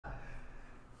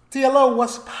TLO,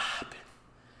 what's poppin'?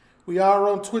 We are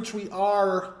on Twitch. We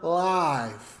are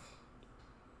live.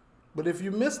 But if you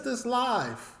missed this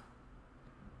live,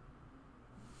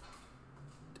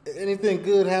 anything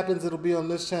good happens, it'll be on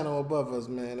this channel above us,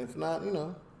 man. If not, you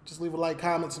know, just leave a like,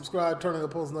 comment, subscribe, turn on the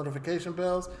post notification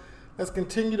bells. Let's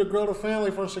continue to grow the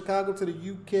family from Chicago to the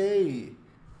UK.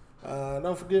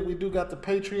 Don't forget, we do got the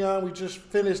Patreon. We just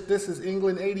finished This Is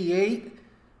England 88.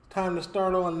 Time to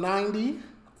start on 90.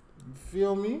 You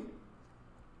feel me?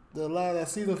 That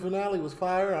season finale was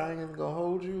fire. I ain't even gonna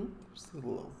hold you. It's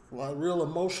a lot real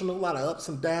emotional, a lot of ups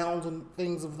and downs and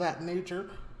things of that nature.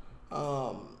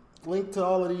 Link to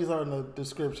all of these are in the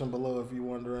description below if you're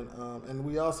wondering. And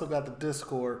we also got the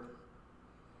Discord.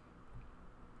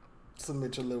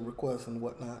 Submit your little requests and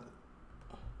whatnot.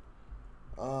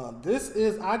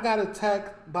 I got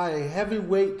attacked by a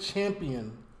heavyweight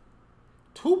champion.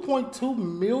 2.2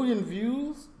 million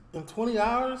views in 20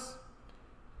 hours.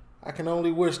 I can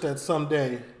only wish that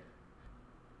someday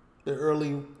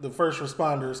the first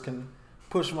responders can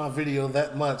push my video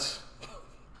that much.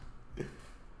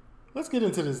 Let's get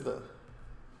into this stuff.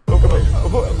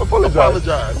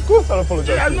 Apologize. Of course I'll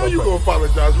apologize. Yeah, I know you're going to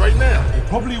apologize right now. You're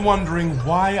probably wondering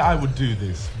why I would do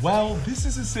this. Well, this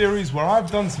is a series where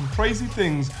I've done some crazy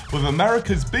things with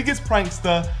America's biggest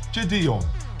prankster, Gideon.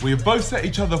 We have both set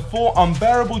each other 4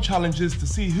 unbearable challenges to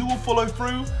see who will follow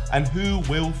through and who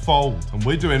will fold. And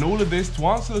we're doing all of this to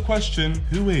answer the question,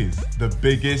 who is the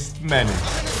biggest menace?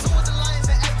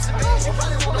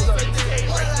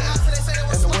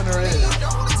 And the winner is...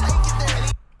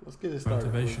 Let's get it started.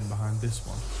 Motivation behind this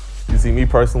one. You see, me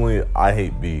personally, I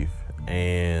hate beef.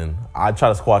 And I try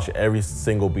to squash every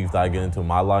single beef that I get into in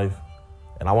my life.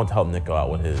 And I want to help Nico out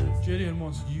with his. Gideon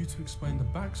wants you to explain the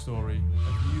backstory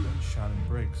of you and Shannon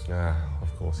Briggs. Yeah,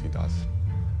 of course he does.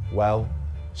 Well,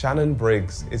 Shannon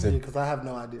Briggs is a because I have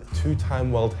no idea.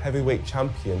 2-time world heavyweight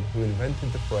champion who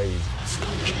invented the phrase.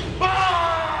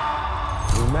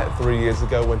 We met 3 years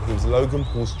ago when he was Logan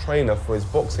Paul's trainer for his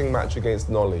boxing match against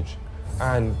Knowledge.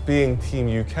 And being Team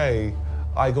UK,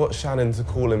 I got Shannon to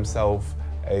call himself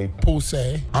a Pulse,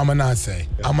 Amanase.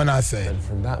 And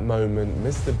from that moment,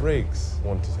 Mr. Briggs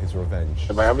wanted his revenge.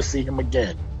 If I ever see him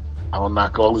again, I will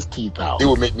knock all his teeth out. It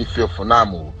will make me feel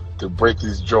phenomenal to break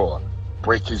his jaw,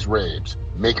 break his ribs,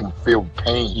 make him feel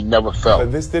pain he never felt.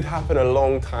 But this did happen a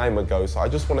long time ago, so I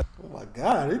just want to... Oh my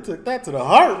God, he took that to the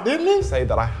heart, didn't he? ...say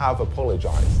that I have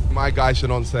apologized. My guy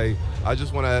Shannon, I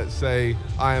just want to say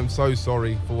I am so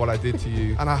sorry for what I did to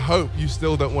you. And I hope you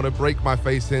still don't want to break my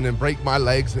face in and break my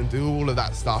legs and do all of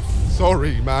that stuff.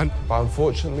 Sorry, man. But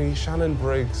unfortunately, Shannon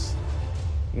Briggs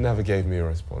never gave me a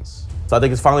response. So I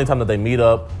think it's finally time that they meet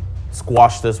up,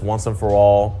 squash this once and for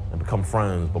all, and become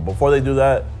friends. But before they do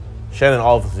that, Shannon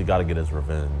obviously got to get his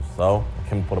revenge. So I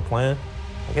came up with a plan.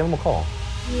 I gave him a call.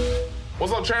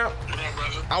 What's up, champ?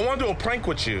 I want to do a prank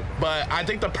with you, but I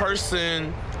think the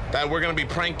person that we're gonna be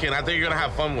pranking, I think you're gonna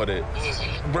have fun with it.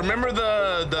 Remember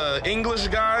the English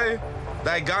guy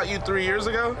that got you 3 years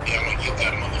ago? Yeah, I'm gonna get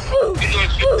that motherfucker. He's gonna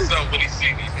shoot himself when he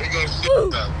see me. He's gonna shoot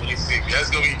himself when he see me. That's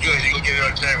gonna be good. You're gonna get it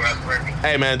on camera. That's perfect.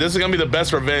 Hey, man, this is gonna be the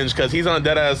best revenge because he's on a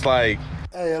dead ass like.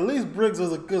 Hey, at least Briggs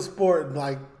was a good sport and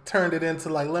like turned it into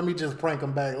like, let me just prank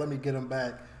him back. Let me get him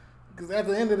back. Because at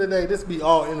the end of the day, this be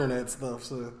all internet stuff.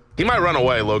 So he might run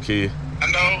away, low key. I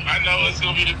know it's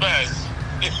gonna be the best.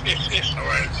 All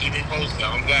right, keep me posted.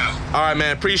 I'm down. All right,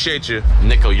 man. Appreciate you.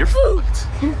 Nico, you're fucked.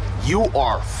 You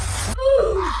are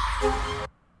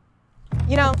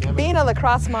You know, being a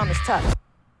lacrosse mom is tough.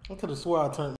 I could have swore I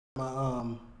turned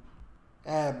my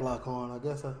ad block on. I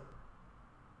guess I...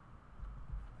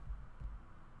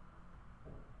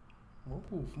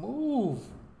 Move.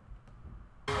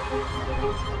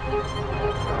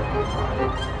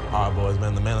 All right, boys,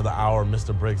 man, the man of the hour,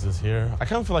 Mr. Briggs, is here. I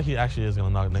kind of feel like he actually is going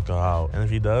to knock Nico out. And if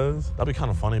he does, that'd be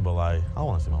kind of funny, but like, I don't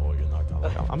want to see my boy get knocked out.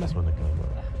 Like, I'm messing with Nico,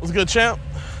 but... What's good, champ?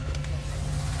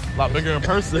 A lot bigger in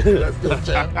person. Let's go,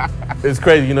 champ. It's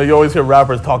crazy, you know, you always hear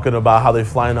rappers talking about how they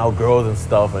flying out girls and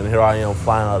stuff, and here I am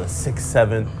flying out a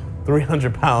 6'7",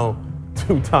 300-pound,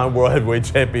 2-time world heavyweight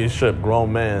championship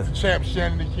grown man. Champ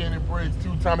Shannon the Cannon Briggs,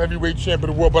 2-time heavyweight champ of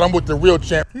the world, but I'm with the real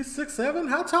champ. He's 6'7"?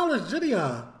 How tall is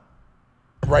Gideon?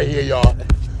 Right here, y'all.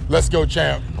 Let's go,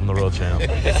 champ. I'm the real champ.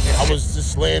 I was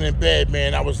just laying in bed,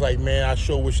 man. I was like, man, I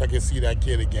sure wish I could see that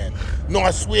kid again. No,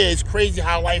 I swear, it's crazy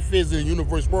how life is and the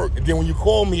universe works. And then when you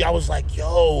called me, I was like,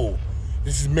 yo,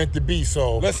 this is meant to be,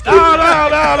 so let's go. Let's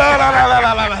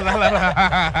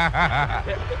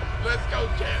go,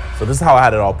 champ. So this is how I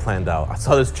had it all planned out. I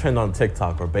saw this trend on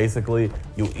TikTok where basically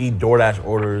you eat DoorDash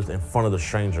orders in front of the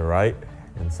stranger, right?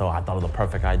 And so I thought of the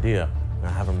perfect idea. And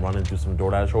I have him running through some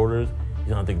DoorDash orders. He's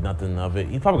gonna think nothing of it.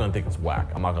 He's probably gonna think it's whack.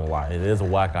 I'm not gonna lie. It is a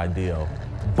whack idea.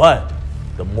 But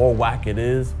the more whack it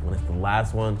is, when it's the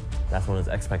last one, that's when his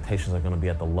expectations are gonna be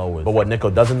at the lowest. But what Nico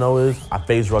doesn't know is, I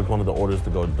phase rugged one of the orders to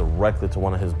go directly to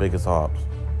one of his biggest ops,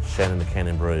 Shannon the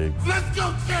Cannon Briggs. Let's go,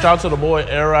 Shannon! Shout out to the boy,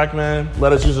 Airac, man.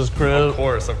 Let us use his crib.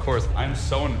 Of course. I'm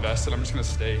so invested. I'm just gonna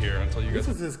stay here until you guys.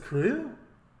 This is his crib?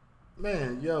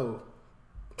 Man, yo.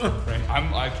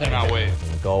 I cannot wait.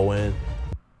 Go in,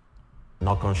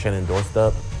 knock on Shannon's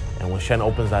doorstep, and when Shannon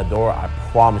opens that door, I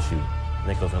promise you,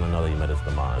 Nico's gonna know that he met his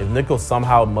demise. If Nico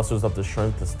somehow musters up the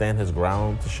strength to stand his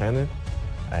ground to Shannon,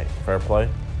 hey, fair play,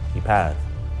 he passed.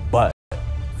 But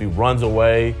if he runs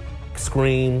away,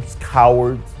 screams,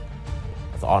 cowards,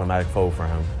 that's an automatic foe for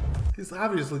him. He's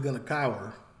obviously gonna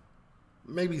cower.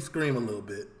 Maybe scream a little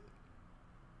bit.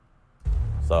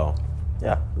 So,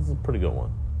 yeah, this is a pretty good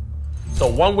one. So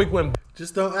 1 week went.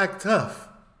 Just don't act tough.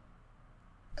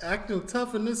 Acting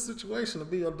tough in this situation will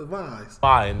be your demise.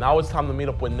 Fine, now it's time to meet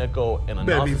up with Nico in a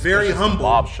Better be very humble.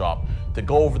 Bob shop to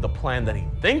go over the plan that he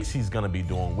thinks he's gonna be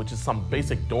doing, which is some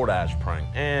basic DoorDash prank.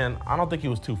 And I don't think he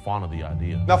was too fond of the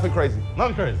idea. Nothing crazy.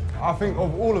 Nothing crazy. I think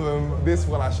of all of them, this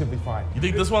one I should be fine. You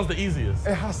think this one's the easiest?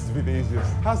 It has to be the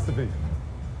easiest. Has to be.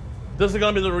 This is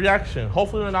gonna be the reaction.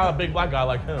 Hopefully we're not a big black guy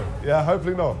like him. Yeah,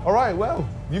 hopefully not. All right, well,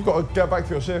 you've got to get back to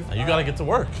your shift. And you gotta get to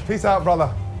work. Peace out,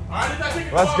 brother.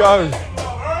 Let's go.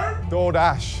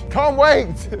 DoorDash. Can't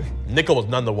wait. Nico was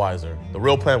none the wiser. The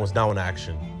real plan was now in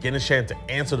action. Getting Shannon to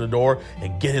answer the door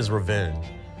and get his revenge.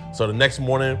 So the next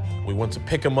morning, we went to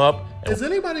pick him up. And is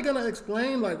anybody gonna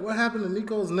explain like what happened to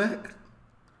Nico's neck?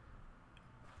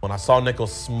 when I saw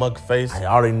Nico's smug face, I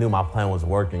already knew my plan was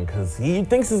working because he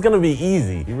thinks it's gonna be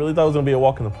easy. He really thought it was gonna be a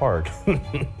walk in the park.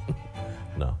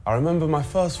 No. I remember my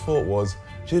first thought was,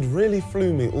 Jid really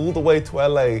flew me all the way to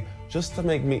LA just to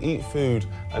make me eat food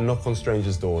and knock on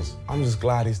strangers' doors. I'm just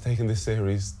glad he's taken this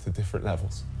series to different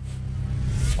levels.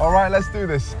 All right, let's do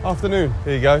this. Afternoon,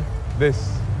 here you go.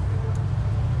 This.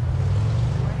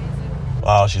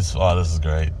 Wow, this is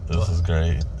great. This is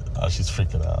great. She's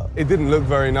freaking out. It didn't look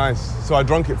very nice, so I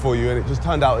drunk it for you, and it just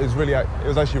turned out it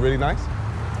was actually really nice.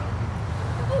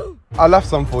 I left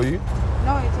some for you.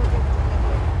 No, it's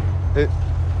okay.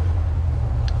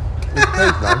 It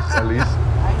tastes nice, at least.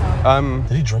 I know.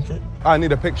 Did he drink it? I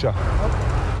need a picture.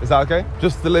 Okay. Is that okay?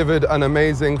 Just delivered an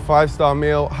amazing 5-star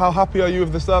meal. How happy are you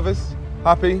with the service?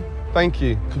 Happy? Thank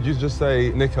you. Could you just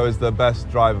say Nico is the best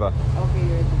driver? Okay,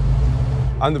 you're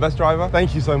I'm the best driver?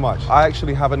 Thank you so much. I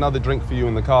actually have another drink for you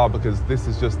in the car because this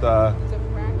is just It's a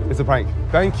prank? It's a prank.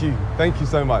 Thank you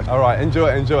so much. All right,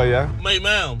 enjoy, yeah? Wait,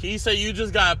 ma'am, can you say you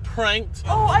just got pranked?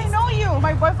 Oh, I know you.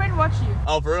 My boyfriend watched you.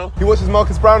 Oh, for real? He watches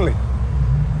Marcus Brownlee.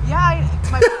 Yeah,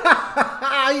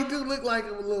 You do look like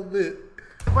him a little bit.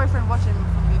 my boyfriend watched him from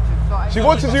YouTube. So She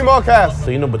watches you, Marcus.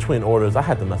 So, between orders, I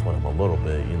had to mess with him a little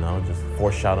bit, just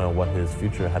foreshadowing what his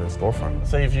future had in store for him.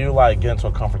 Say if you, get into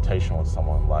a confrontation with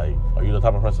someone, are you the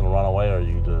type of person to run away or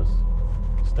you just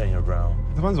stay in your ground?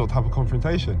 Depends what type of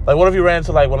confrontation. What if you ran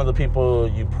into, one of the people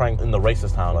you pranked in the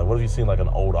racist town? What if you seen, an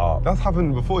old op? That's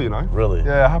happened before, Really?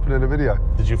 Yeah, it happened in a video.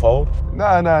 Did you fold? No,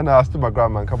 I stood my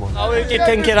ground, man, come on. Oh, you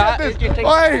think it out? Wait,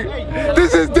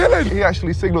 this is Dylan. He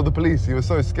actually signaled the police. He was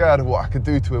so scared of what I could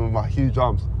do to him with my huge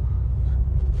arms.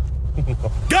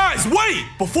 Guys, wait!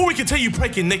 Before we continue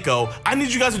pranking Nico, I need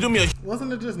you guys to do me a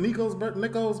Wasn't it just Nico's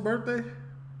birthday?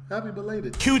 Happy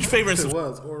belated. huge favor and It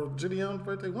was, or Gideon's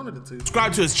birthday, one of the two.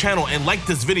 subscribe to his channel and like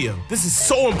this video. This is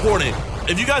so important.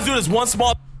 If you guys do this one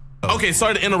small... Okay,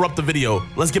 sorry to interrupt the video.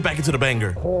 Let's get back into the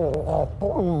banger. You're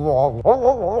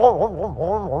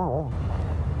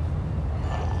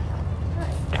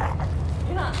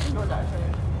not DoorDash,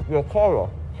 right? Your car.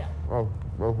 Yeah. Oh,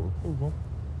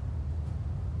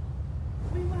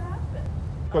 Wait, what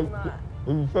happened?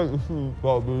 You think this is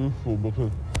about the useful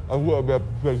because I wouldn't be able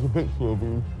to take a picture of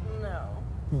you. No.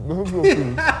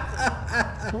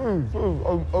 Please,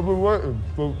 I've been waiting.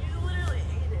 So, You literally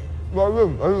ate it. no, I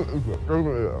didn't eat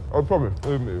it. I promise, I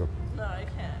didn't eat it. No, I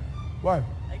can't. Why? I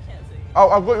can't see. Oh,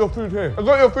 I've got your food here.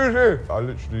 I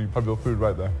literally have your food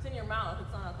right there. It's in your mouth.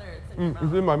 It's not out there. It's in your It's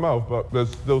mouth. in my mouth, but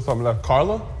there's still some left.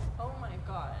 Carla? Oh my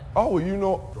god. Oh, you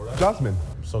know Jasmine?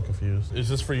 I'm so confused. Is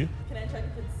this for you? Can I check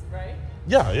if it's right?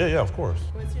 Yeah, of course.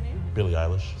 What's your name? Billie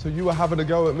Eilish. So you were having a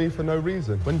go at me for no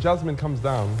reason. When Jasmine comes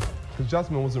down, because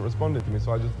Jasmine wasn't responding to me,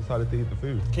 so I just decided to eat the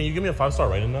food. Can you give me a 5-star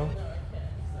rating now? No, I can't.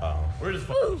 Oh, we're just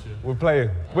fucking with you. We're playing.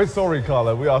 We're sorry,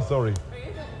 Carla. We are sorry. Are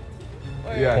you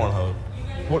guys Yeah. Pornhub.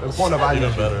 Porn of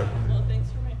Even better. Well, thanks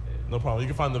for my food. No problem. You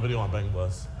can find the video on Bang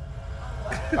Bus.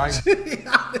 Thanks.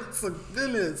 It's a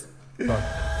business.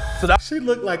 So that She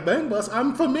looked like Bang Bus.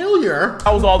 I'm familiar.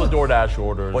 was all the DoorDash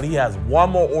orders. But he has one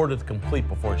more order to complete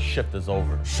before his shift is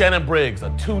over. Shannon Briggs,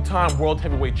 a 2-time world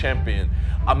heavyweight champion,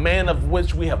 a man of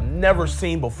which we have never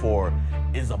seen before,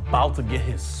 is about to get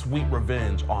his sweet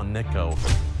revenge on Nico.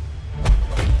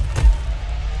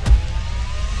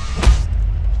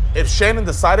 If Shannon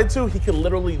decided to, he could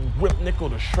literally rip Nico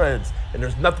to shreds, and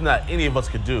there's nothing that any of us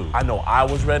could do. I know I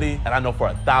was ready, and I know for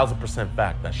 1,000%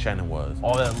 fact that Shannon was.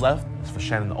 All that left is for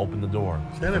Shannon to open the door.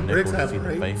 Shannon for Briggs Nico to has see the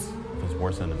rates. face of his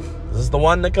worst enemy. Is this the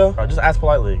one, Nico? Or just ask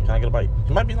politely, can I get a bite?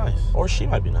 He might be nice, or she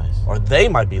might be nice, or they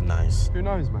might be nice. Who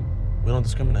knows, man? We don't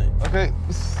discriminate. Okay,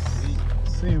 see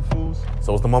you fools.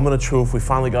 So it's the moment of truth. We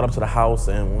finally got up to the house,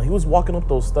 and when he was walking up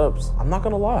those steps, I'm not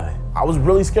gonna lie, I was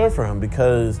really scared for him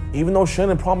because even though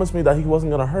Shannon promised me that he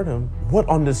wasn't gonna hurt him, what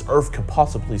on this earth could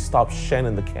possibly stop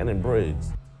Shannon the Cannon Briggs?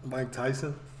 Mike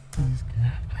Tyson.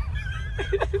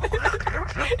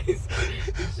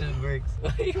 Shannon Briggs.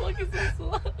 Why are you looking so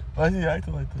slow? Why is he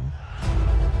acting like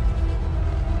that?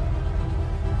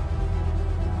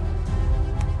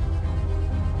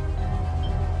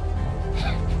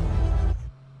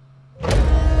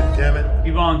 Damn it.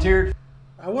 You volunteered?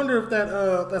 I wonder if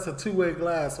that's a two-way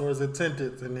glass or is it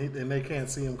tinted and they can't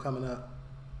see him coming up.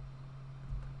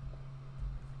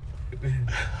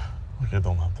 Okay,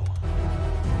 don't have to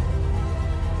lie.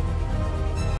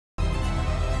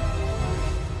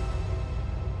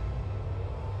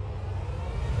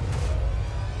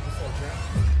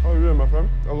 How you doing, my friend?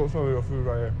 I've got some of your food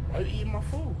right here. Why are you eating my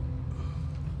food?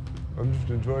 I'm just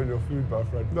enjoying your food, my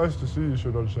friend. Nice to see you,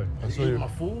 should I say. I You saw eating you. my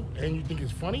food and you think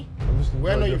it's funny? I'm just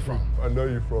Where I know enjoying you your from? food. I know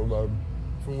you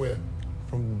From where?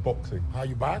 from boxing. How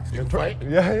you box? You can fight?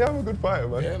 Yeah, I'm a good fighter,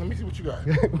 man. Yeah, let me see what you got.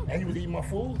 And you was eating my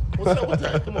food? What's up with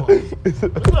that? Come on. What's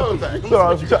up with that? Let me see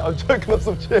Sorry, what you got. I'm choking on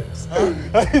some chips. Huh?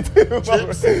 How you doing,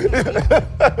 Chips?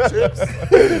 Chips?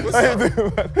 What's How you up?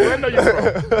 doing, man? Where I know you from?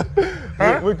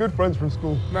 Huh? We're good friends from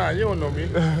school. Nah, you don't know me.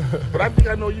 But I think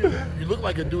I know you. You look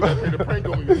like a dude that played a prank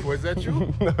on me before. Is that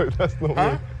you? No, that's not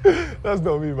Huh? me. That's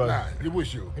not me, man. Nah, it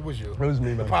was you. It was you. It was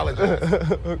me, man. Apologize.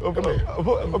 Apologize.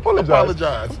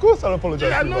 Apologize. Of course I'll apologize.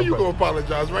 Yeah, I to know my you're friend. going to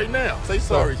apologize right now. Say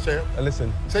sorry, champ.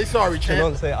 Listen. Say sorry, Do champ.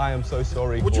 not say I am so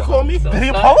sorry. What you for- call me? Did he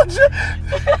apologize?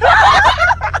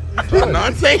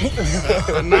 Nonsense?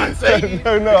 Nonsense?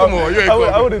 No, Come on, you ain't I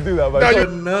wouldn't do that, man. No,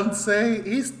 The nunce,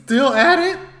 he's still at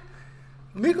it?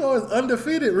 Nico is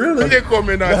undefeated, really. You didn't call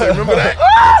me nonsense, remember that?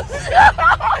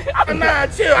 Nah,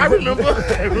 chill, I remember.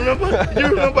 Remember? You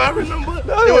remember, I remember. It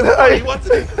was funny,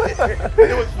 wasn't it?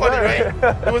 It was funny, right?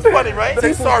 It was funny, right?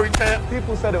 Say sorry, champ.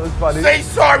 People said it was funny. Say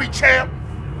sorry, champ.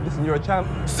 Listen, you're a champ.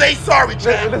 Say sorry,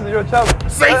 champ. Listen, you're a champ.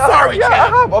 Say sorry, yeah,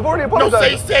 champ. I have. I've already No,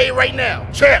 apologized. say it right now.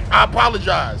 Champ, I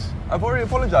apologize. I've already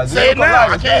apologized. Say it You're not now, I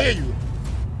lying, can't right? hear you.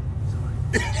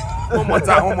 One more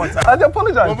time, one more time. I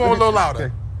apologize. One more, a little louder.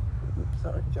 Okay.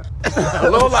 Sorry, champ. A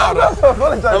little louder. I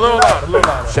apologize. A little louder, a little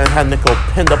louder. Shannon had Nico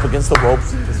pinned up against the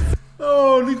ropes.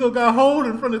 Oh, Nico got hold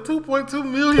in front of 2.2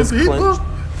 million people. Clinched.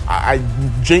 I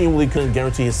genuinely couldn't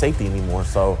guarantee his safety anymore,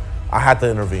 so I had to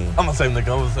intervene. I'm gonna save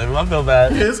Nico. I'm gonna save him. I feel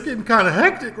bad. Yeah, it's getting kind of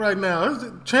hectic right now.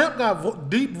 Champ got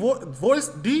voice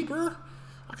deeper.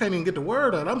 I can't even get the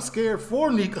word out. I'm scared for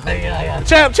Nico. Champ.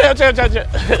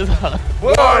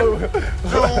 One, two.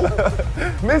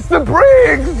 Mr.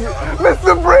 Briggs!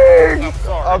 Mr. Briggs!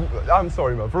 I'm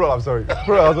sorry, man. For real, I'm sorry.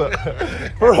 For real,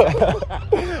 for real.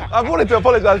 I've wanted to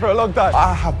apologize for a long time.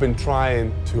 I have been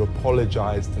trying to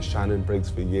apologize to Shannon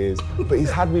Briggs for years, but he's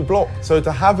had me blocked. So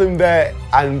to have him there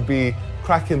and be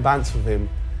cracking bants with him,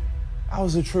 that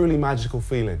was a truly magical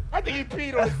feeling. I think he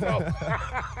peed on himself.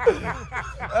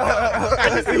 I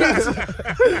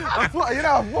thought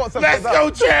something Let's go,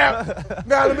 champ.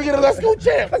 Now let me get a let's go,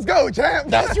 champ. Let's go, champ.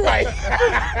 That's right.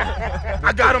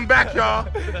 I got him back, y'all.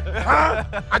 Huh?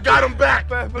 I got him back.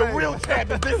 The real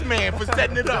champ is this man for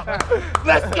setting it up.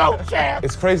 Let's go, champ.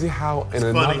 It's crazy how in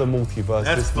another multiverse,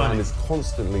 That's this funny. man is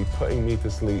constantly putting me to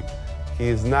sleep. He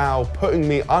is now putting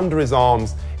me under his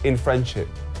arms in friendship.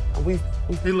 And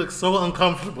He looks so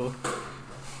uncomfortable.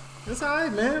 It's all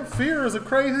right, man. Fear is a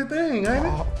crazy thing, ain't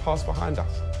it? Passed behind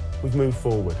us. We've moved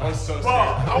forward. I was so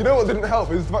scared. You know what didn't help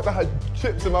is the fact that I had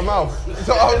chips in my mouth.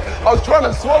 So I was trying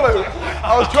to swallow.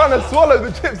 I was trying to swallow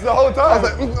the chips the whole time. I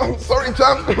was like, I'm sorry,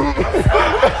 champ.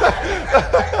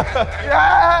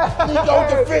 Yeah! Nico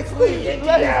defensively.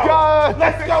 Let's go!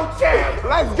 Let's go, champ.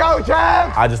 Let's go,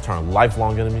 champ! I just turned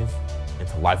lifelong enemies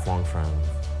into lifelong friends.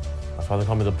 That's why they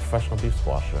call me the professional beef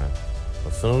squasher.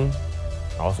 But soon,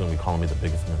 they're also gonna be calling me the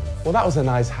biggest menace. Well, that was a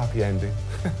nice happy ending.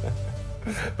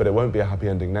 But it won't be a happy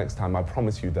ending next time, I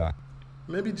promise you that.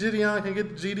 Maybe Gideon can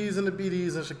get the GDs and the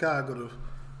BDs in Chicago to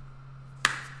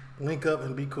Link up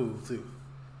and be cool too.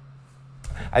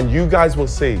 And you guys will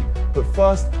see. But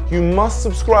first, you must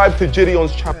subscribe to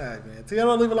Gidion's channel. All right, man. Till y'all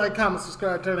don't leave a like, comment,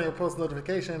 subscribe, turn on your post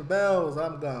notification bells.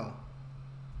 I'm gone.